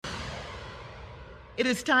It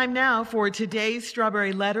is time now for today's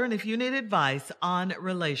Strawberry Letter. And if you need advice on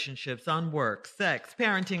relationships, on work, sex,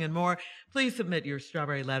 parenting, and more, please submit your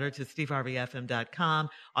Strawberry Letter to steveharveyfm.com.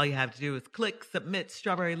 All you have to do is click Submit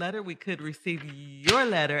Strawberry Letter. We could receive your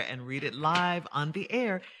letter and read it live on the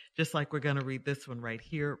air, just like we're going to read this one right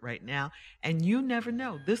here, right now. And you never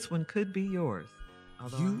know, this one could be yours.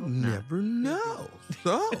 Although You never know.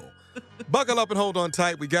 So, buckle up and hold on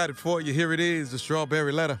tight. We got it for you. Here it is, the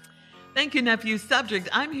Strawberry Letter. Thank you, nephew. Subject,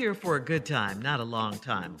 I'm here for a good time, not a long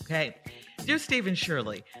time, okay? Dear Steve and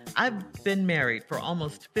Shirley, I've been married for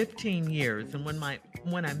almost 15 years, and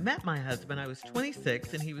when I met my husband, I was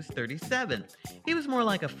 26 and he was 37. He was more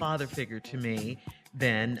like a father figure to me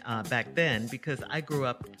back then, because I grew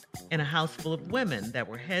up in a house full of women that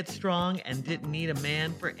were headstrong and didn't need a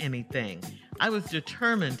man for anything. I was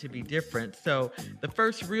determined to be different, so the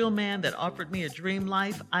first real man that offered me a dream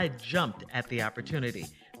life, I jumped at the opportunity.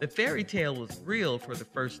 The fairy tale was real for the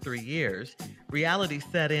first 3 years. Reality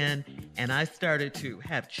set in, and I started to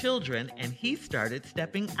have children, and he started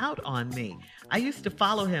stepping out on me. I used to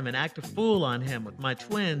follow him and act a fool on him with my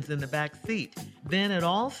twins in the back seat. Then it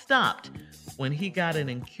all stopped when he got an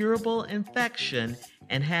incurable infection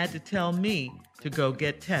and had to tell me to go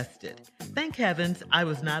get tested. Thank heavens I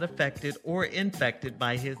was not affected or infected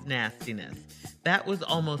by his nastiness. That was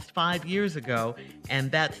almost 5 years ago, and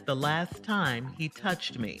that's the last time he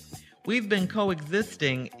touched me. We've been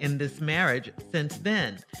coexisting in this marriage since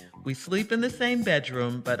then. We sleep in the same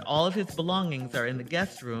bedroom, but all of his belongings are in the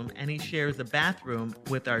guest room, and he shares a bathroom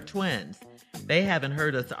with our twins. They haven't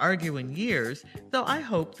heard us argue in years, so I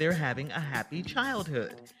hope they're having a happy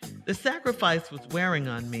childhood. The sacrifice was wearing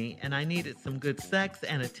on me, and I needed some good sex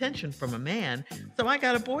and attention from a man, so I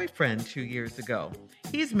got a boyfriend 2 years ago.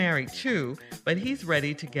 He's married too, but he's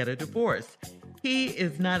ready to get a divorce. He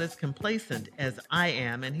is not as complacent as I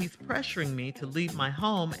am, and he's pressuring me to leave my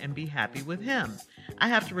home and be happy with him. I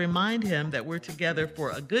have to remind him that we're together for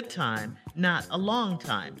a good time, not a long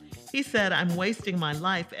time. He said I'm wasting my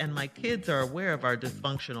life, and my kids are aware of our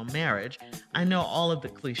dysfunctional marriage. I know all of the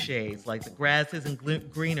cliches, like the grass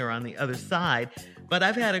isn't greener on the other side, but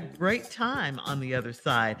I've had a great time on the other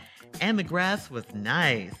side, and the grass was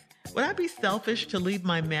nice. Would I be selfish to leave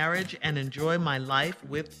my marriage and enjoy my life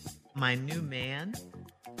with my new man?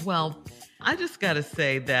 Well, I just got to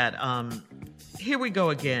say that here we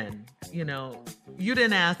go again. You know, you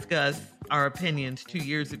didn't ask us our opinions 2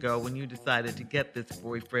 years ago when you decided to get this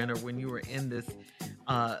boyfriend or when you were in this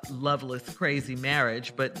loveless, crazy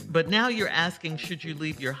marriage. But now you're asking, should you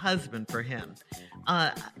leave your husband for him?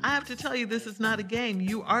 I have to tell you, this is not a game.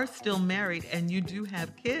 You are still married and you do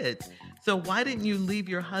have kids. So why didn't you leave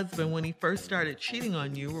your husband when he first started cheating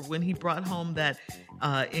on you, or when he brought home that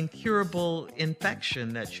incurable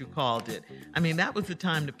infection that you called it? I mean, that was the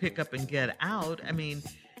time to pick up and get out. I mean,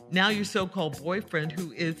 now your so-called boyfriend,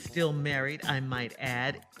 who is still married, I might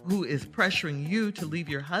add, who is pressuring you to leave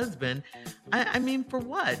your husband. I mean, for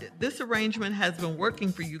what? This arrangement has been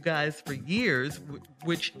working for you guys for years,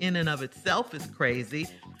 which in and of itself is crazy.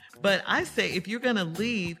 But I say, if you're going to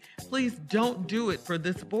leave, please don't do it for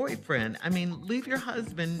this boyfriend. I mean, leave your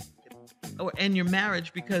husband and your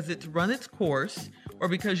marriage because it's run its course, or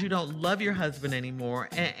because you don't love your husband anymore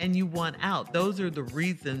and you want out. Those are the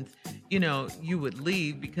reasons, you would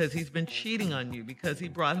leave, because he's been cheating on you, because he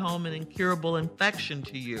brought home an incurable infection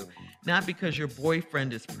to you, not because your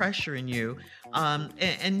boyfriend is pressuring you.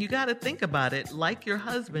 And you got to think about it. Like your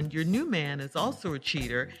husband, your new man is also a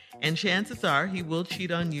cheater, and chances are he will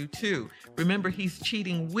cheat on you too. Remember, he's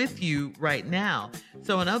cheating with you right now.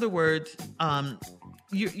 So in other words,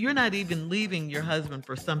 you're not even leaving your husband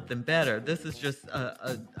for something better. This is just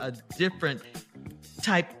a different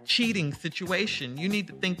type cheating situation. You need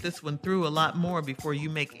to think this one through a lot more before you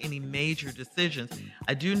make any major decisions.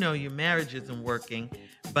 I do know your marriage isn't working,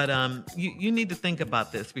 but you need to think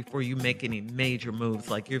about this before you make any major moves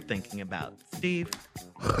like you're thinking about. Steve?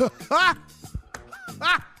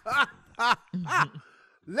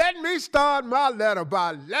 Let me start my letter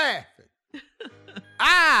by laughing.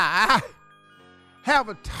 I have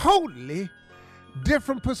a totally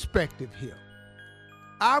different perspective here.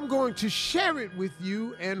 I'm going to share it with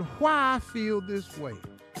you and why I feel this way.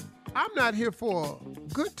 I'm not here for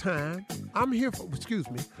a good time. I'm here for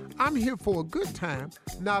a good time,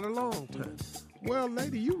 not a long time. Well,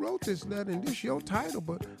 lady, you wrote this letter and this is your title,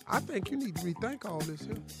 but I think you need to rethink all this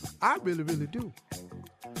here. I really, really do.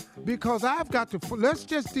 Because let's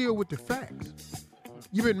just deal with the facts.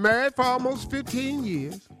 You've been married for almost 15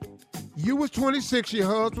 years. You was 26, your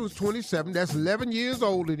husband was 27. That's 11 years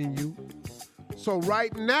older than you. So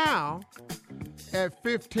right now, at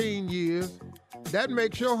 15 years, that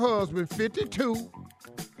makes your husband 52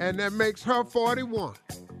 And that makes her 41.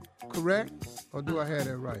 Correct? Or do I have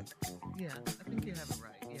that right? Yeah, I think you have it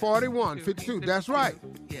right. Yeah. 41, 52. That's right.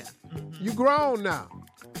 Yeah. Mm-hmm. You grown now.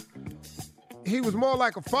 He was more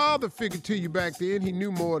like a father figure to you back then. He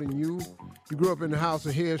knew more than you. You grew up in the house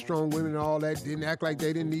of headstrong women and all that. Didn't act like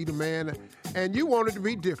they didn't need a man. And you wanted to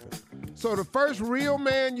be different. So the first real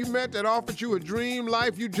man you met that offered you a dream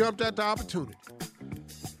life, you jumped at the opportunity.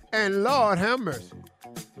 And Lord have mercy,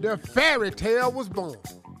 the fairy tale was born.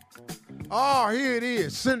 Oh, here it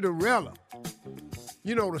is, Cinderella.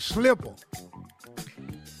 You know, the slipper.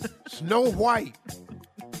 Snow White.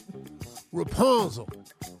 Rapunzel.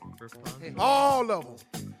 All of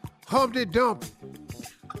them. Humpty Dumpty.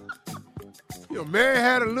 You know, Mary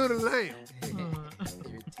had a little lamb.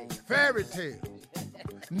 Fairy tale.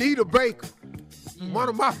 Nita Baker. One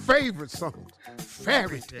of my favorite songs.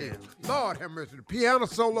 Fairy tale. Lord have mercy. The piano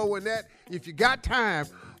solo in that, if you got time,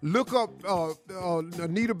 look up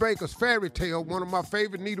Nita Baker's Fairy Tale, one of my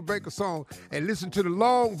favorite Nita Baker songs, and listen to the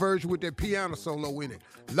long version with that piano solo in it.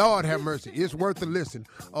 Lord have mercy. It's worth a listen.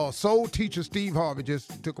 Soul teacher Steve Harvey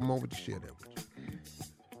just took a moment to share that with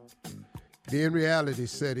you. Then reality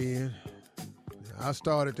set in. I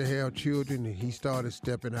started to have children, and he started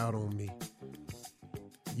stepping out on me.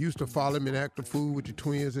 Used to follow him and act a fool with the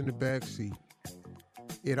twins in the back seat.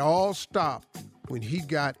 It all stopped when he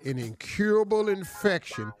got an incurable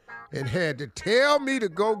infection and had to tell me to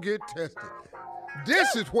go get tested.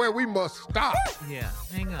 This is where we must stop. Yeah,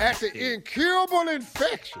 hang on. At the incurable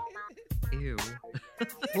infection. Ew.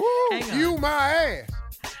 Ooh, you my ass.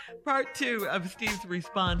 Part 2 of Steve's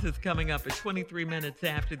response is coming up at 23 minutes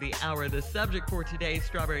after the hour. The subject for today's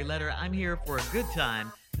Strawberry Letter, I'm here for a good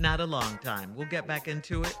time, not a long time. We'll get back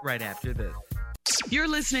into it right after this. You're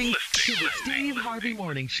listening to the Steve Harvey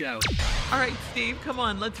Morning Show. All right, Steve, come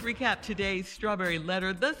on. Let's recap today's Strawberry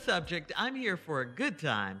Letter. The subject, I'm here for a good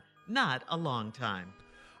time, not a long time.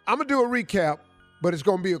 I'm going to do a recap, but it's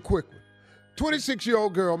going to be a quick one.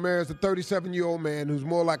 26-year-old girl marries a 37-year-old man who's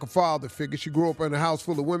more like a father figure. She grew up in a house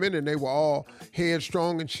full of women, and they were all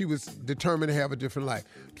headstrong, and she was determined to have a different life.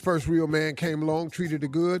 The first real man came along, treated her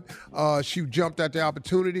good. She jumped at the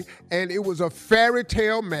opportunity, and it was a fairy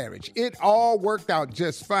tale marriage. It all worked out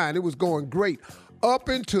just fine. It was going great up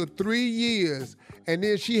until 3 years, and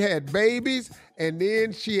then she had babies, and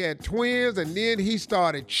then she had twins, and then he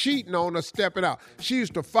started cheating on her, stepping out. She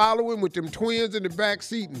used to follow him with them twins in the back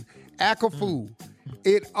seat and act a fool.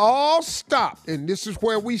 It all stopped, and this is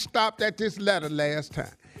where we stopped at this letter last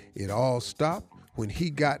time. It all stopped when he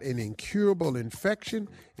got an incurable infection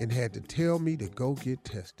and had to tell me to go get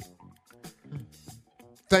tested.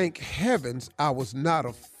 Thank heavens I was not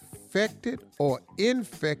affected or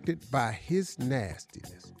infected by his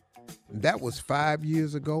nastiness. That was 5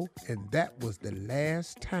 years ago, and that was the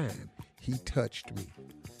last time he touched me.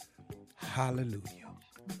 Hallelujah.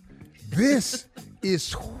 This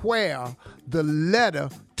is where the letter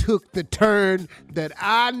took the turn that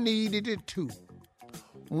I needed it to.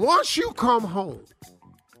 Once you come home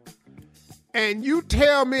and you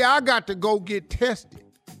tell me I got to go get tested,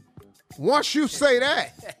 once you say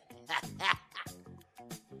that,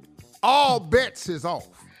 all bets is off.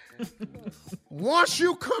 Once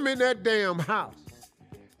you come in that damn house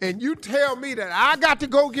and you tell me that I got to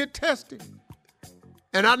go get tested,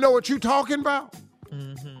 and I know what you're talking about,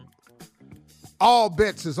 all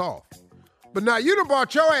bets is off. But now you done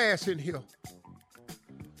brought your ass in here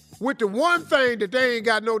with the one thing that they ain't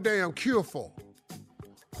got no damn cure for.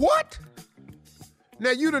 What?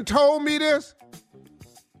 Now you done told me this?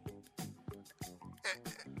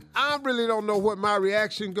 I really don't know what my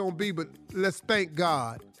reaction gonna be, but let's thank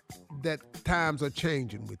God that times are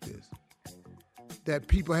changing with this. That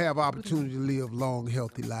people have opportunity to live long,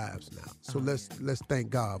 healthy lives now. So let's thank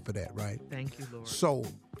God for that, right? Thank you, Lord. So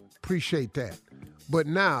appreciate that. But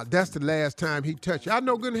now, that's the last time he touched you. I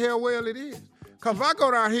know good and hell well it is. Because if I go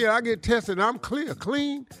down here, I get tested, and I'm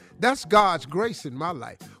clean, that's God's grace in my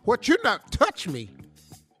life. What you not touch me.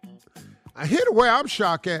 I hear the way I'm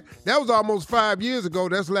shocked at. That was almost 5 years ago.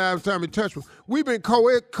 That's the last time he touched me. We've been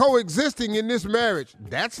coexisting in this marriage.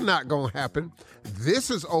 That's not going to happen. This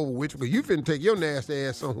is over with because you finna take your nasty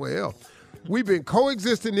ass somewhere else. We've been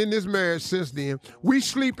coexisting in this marriage since then. We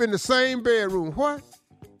sleep in the same bedroom. What?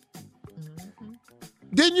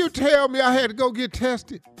 Didn't you tell me I had to go get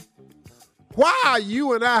tested? Why are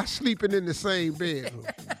you and I sleeping in the same bedroom?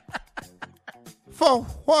 For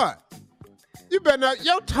what? You better not,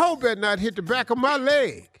 your toe better not hit the back of my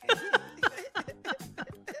leg.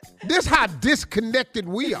 This how disconnected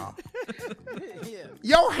we are.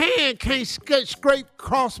 Your hand can't scrape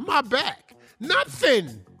across my back.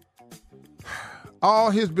 Nothing.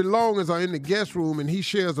 All his belongings are in the guest room, and he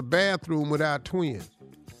shares a bathroom with our twins.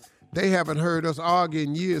 They haven't heard us argue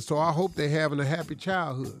in years, so I hope they're having a happy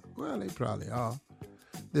childhood. Well, they probably are.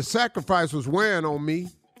 The sacrifice was wearing on me,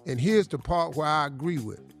 and here's the part where I agree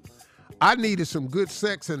with. I needed some good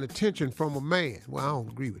sex and attention from a man. Well, I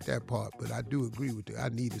don't agree with that part, but I do agree with it. I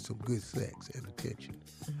needed some good sex and attention.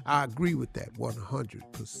 I agree with that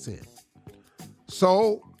 100%.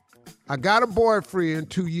 So, I got a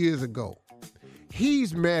boyfriend 2 years ago.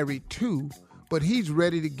 He's married too, but he's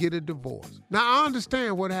ready to get a divorce. Now, I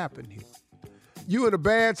understand what happened here. You in a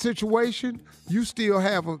bad situation, you still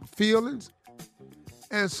have feelings,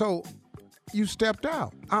 and so you stepped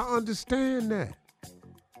out. I understand that.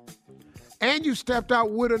 And you stepped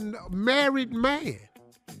out with a married man,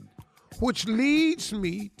 which leads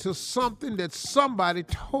me to something that somebody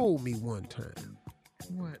told me one time.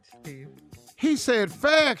 What, Steve? He said,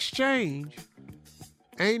 fair exchange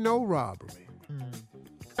ain't no robbery.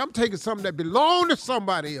 I'm taking something that belonged to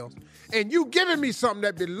somebody else, and you giving me something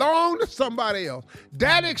that belonged to somebody else.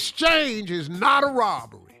 That exchange is not a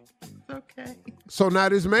robbery. Okay. So now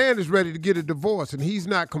this man is ready to get a divorce, and he's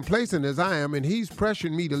not complacent as I am, and he's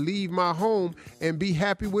pressuring me to leave my home and be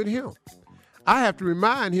happy with him. I have to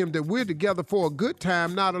remind him that we're together for a good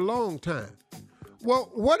time, not a long time. Well,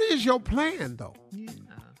 what is your plan, though? Yeah.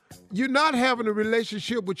 You're not having a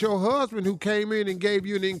relationship with your husband who came in and gave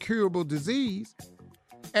you an incurable disease,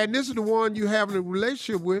 and this is the one you're having a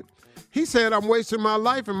relationship with. He said, I'm wasting my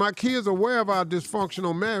life, and my kids are aware of our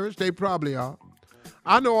dysfunctional marriage. They probably are.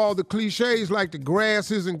 I know all the cliches like the grass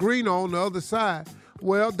isn't greener on the other side.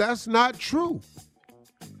 Well, that's not true.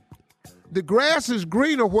 The grass is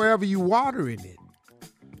greener wherever you watering it.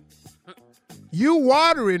 You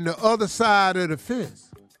watering the other side of the fence.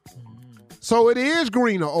 So it is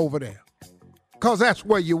greener over there because that's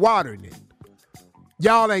where you're watering it.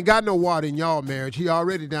 Y'all ain't got no water in y'all marriage. He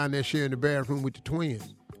already down there sharing the bathroom with the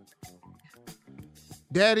twins.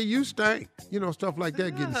 Daddy, you stink. You know, stuff like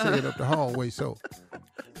that getting said up the hallway, so,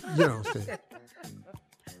 you know what I'm saying.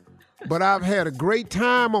 But I've had a great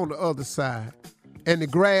time on the other side, and the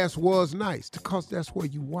grass was nice because that's where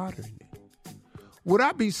you watering it. Would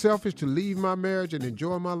I be selfish to leave my marriage and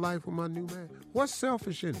enjoy my life with my new man? What's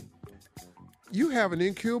selfish in it? You have an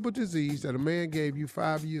incurable disease that a man gave you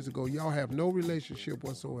 5 years ago. Y'all have no relationship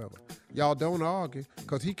whatsoever. Y'all don't argue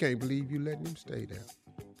because he can't believe you letting him stay there.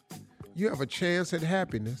 You have a chance at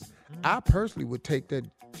happiness. I personally would take that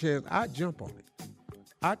chance. I'd jump on it.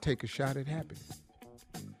 I'd take a shot at happiness.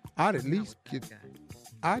 I'd at least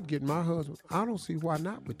get my husband. I don't see why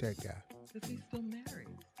not with that guy. Because he's still married.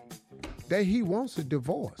 That he wants a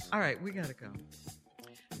divorce. All right, we got to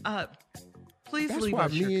go. Please That's leave why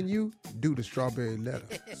us me and you do the strawberry letter,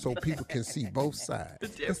 so people can see both sides. The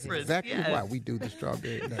That's difference, exactly yes. why we do the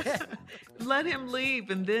strawberry letter. Let him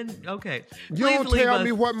leave and then, okay. You Please don't leave tell us-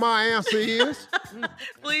 me what my answer is.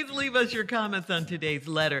 Please leave us your comments on today's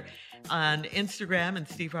letter on Instagram and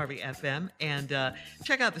Steve Harvey FM, and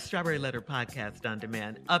check out the Strawberry Letter podcast on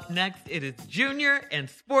demand. Up next, it is Junior and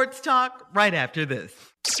Sports Talk right after this.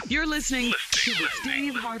 You're listening to the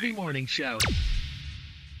Steve Harvey Morning Show.